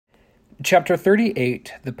Chapter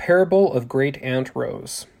 38, the parable of great Aunt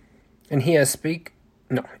Rose. And he spake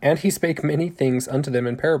many things unto them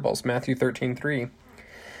in parables. Matthew 13:3.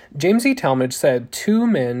 James E. Talmage said, 2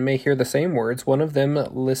 men may hear the same words. One of them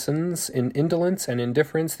listens in indolence and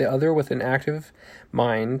indifference, the other with an active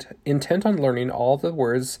mind, intent on learning all the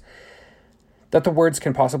words that the words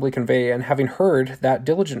can possibly convey, and having heard, that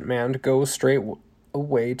diligent man goes straight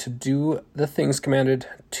away to do the things commanded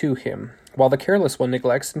to him. While the careless one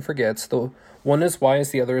neglects and forgets, the one is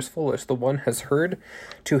wise, the other is foolish. The one has heard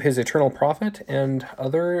to his eternal profit, and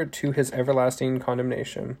other to his everlasting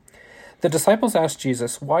condemnation. The disciples asked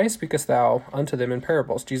Jesus, Why speakest thou unto them in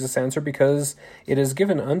parables? Jesus answered, Because it is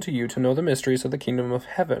given unto you to know the mysteries of the kingdom of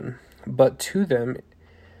heaven, but to them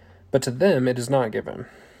it is not given.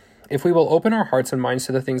 If we will open our hearts and minds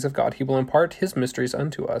to the things of God, he will impart his mysteries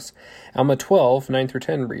unto us. Alma 12,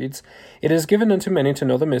 9-10 reads, It is given unto many to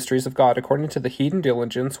know the mysteries of God, according to the heed and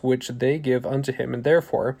diligence which they give unto him. And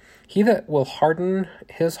therefore, he that will harden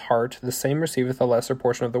his heart, the same receiveth a lesser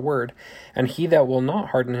portion of the word. And he that will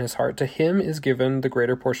not harden his heart, to him is given the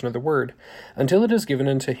greater portion of the word, until it is given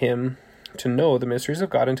unto him to know the mysteries of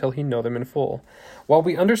God, until he know them in full. While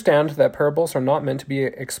we understand that parables are not meant to be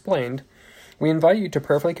explained, we invite you to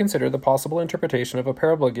prayerfully consider the possible interpretation of a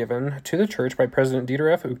parable given to the church by President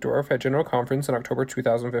Dieter F. Uchtdorf at General Conference in October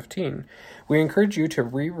 2015. We encourage you to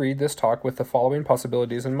reread this talk with the following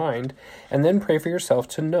possibilities in mind, and then pray for yourself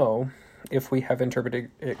to know if we have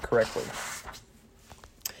interpreted it correctly.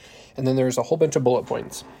 And then there's a whole bunch of bullet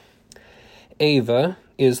points. Ava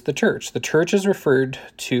is the church. The church is referred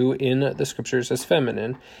to in the scriptures as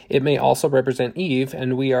feminine. It may also represent Eve,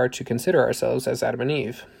 and we are to consider ourselves as Adam and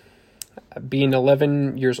Eve. Being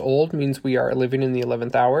 11 years old means we are living in the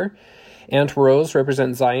 11th hour. Aunt Rose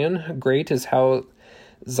represents Zion. Great is how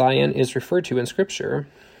Zion is referred to in Scripture.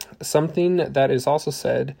 Something that is also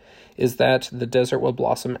said is that the desert will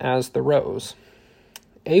blossom as the rose.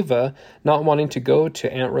 Ava, not wanting to go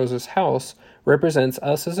to Aunt Rose's house, represents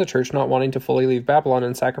us as a church not wanting to fully leave Babylon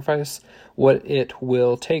and sacrifice what it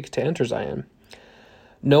will take to enter Zion.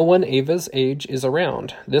 No one Ava's age is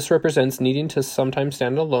around. This represents needing to sometimes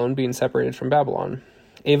stand alone, being separated from Babylon.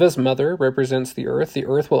 Ava's mother represents the earth. The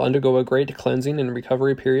earth will undergo a great cleansing and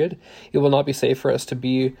recovery period. It will not be safe for us to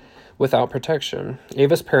be without protection.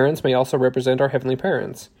 Ava's parents may also represent our heavenly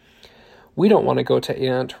parents. We don't want to go to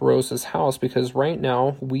Aunt Rose's house because right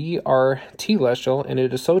now we are telestial, and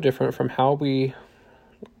it is so different from how we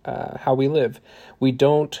live. We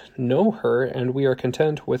don't know her, and we are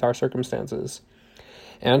content with our circumstances.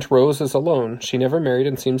 Aunt Rose is alone. She never married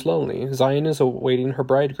and seems lonely. Zion is awaiting her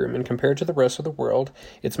bridegroom, and compared to the rest of the world,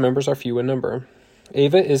 its members are few in number.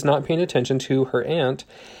 Ava is not paying attention to her aunt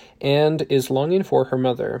and is longing for her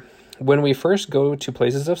mother. When we first go to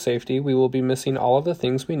places of safety, we will be missing all of the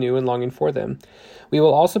things we knew and longing for them. We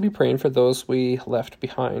will also be praying for those we left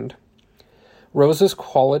behind. Rose's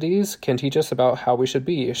qualities can teach us about how we should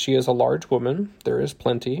be. She is a large woman. There is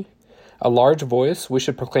plenty. A large voice. We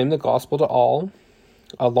should proclaim the gospel to all.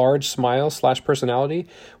 A large smile/personality.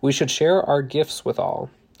 We should share our gifts with all.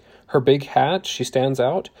 Her big hat. She stands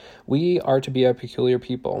out. We are to be a peculiar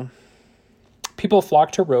people. People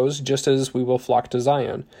flock to Rose just as we will flock to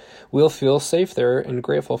Zion. We'll feel safe there and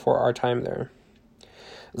grateful for our time there.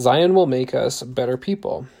 Zion will make us better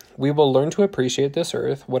people. We will learn to appreciate this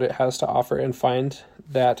earth, what it has to offer, and find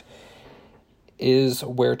that is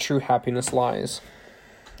where true happiness lies.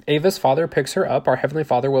 Ava's father picks her up. Our Heavenly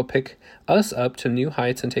Father will pick us up to new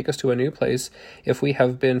heights and take us to a new place if we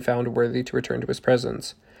have been found worthy to return to his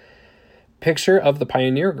presence. Picture of the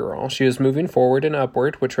pioneer girl. She is moving forward and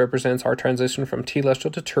upward, which represents our transition from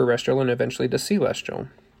telestial to terrestrial and eventually to celestial.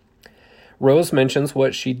 Rose mentions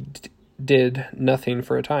what she did nothing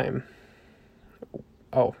for a time.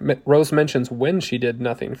 Rose mentions when she did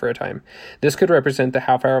nothing for a time. This could represent the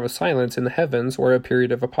half hour of silence in the heavens or a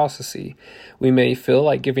period of apostasy. We may feel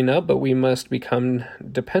like giving up, but we must become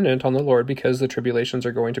dependent on the Lord because the tribulations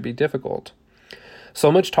are going to be difficult.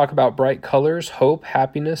 So much talk about bright colors, hope,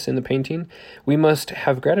 happiness in the painting. We must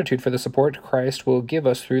have gratitude for the support Christ will give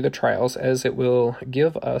us through the trials, as it will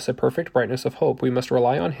give us a perfect brightness of hope. We must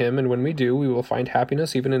rely on him, and when we do, we will find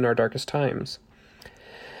happiness even in our darkest times.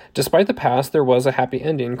 Despite the past, there was a happy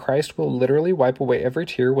ending. Christ will literally wipe away every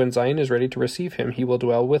tear. When Zion is ready to receive him, he will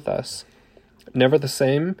dwell with us. Never the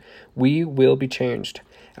same, we will be changed.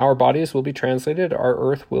 Our bodies will be translated, our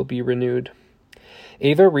earth will be renewed.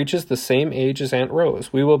 Ava reaches the same age as Aunt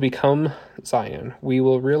Rose. We will become Zion. We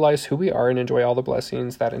will realize who we are and enjoy all the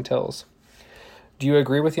blessings that entails. Do you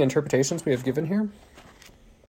agree with the interpretations we have given here?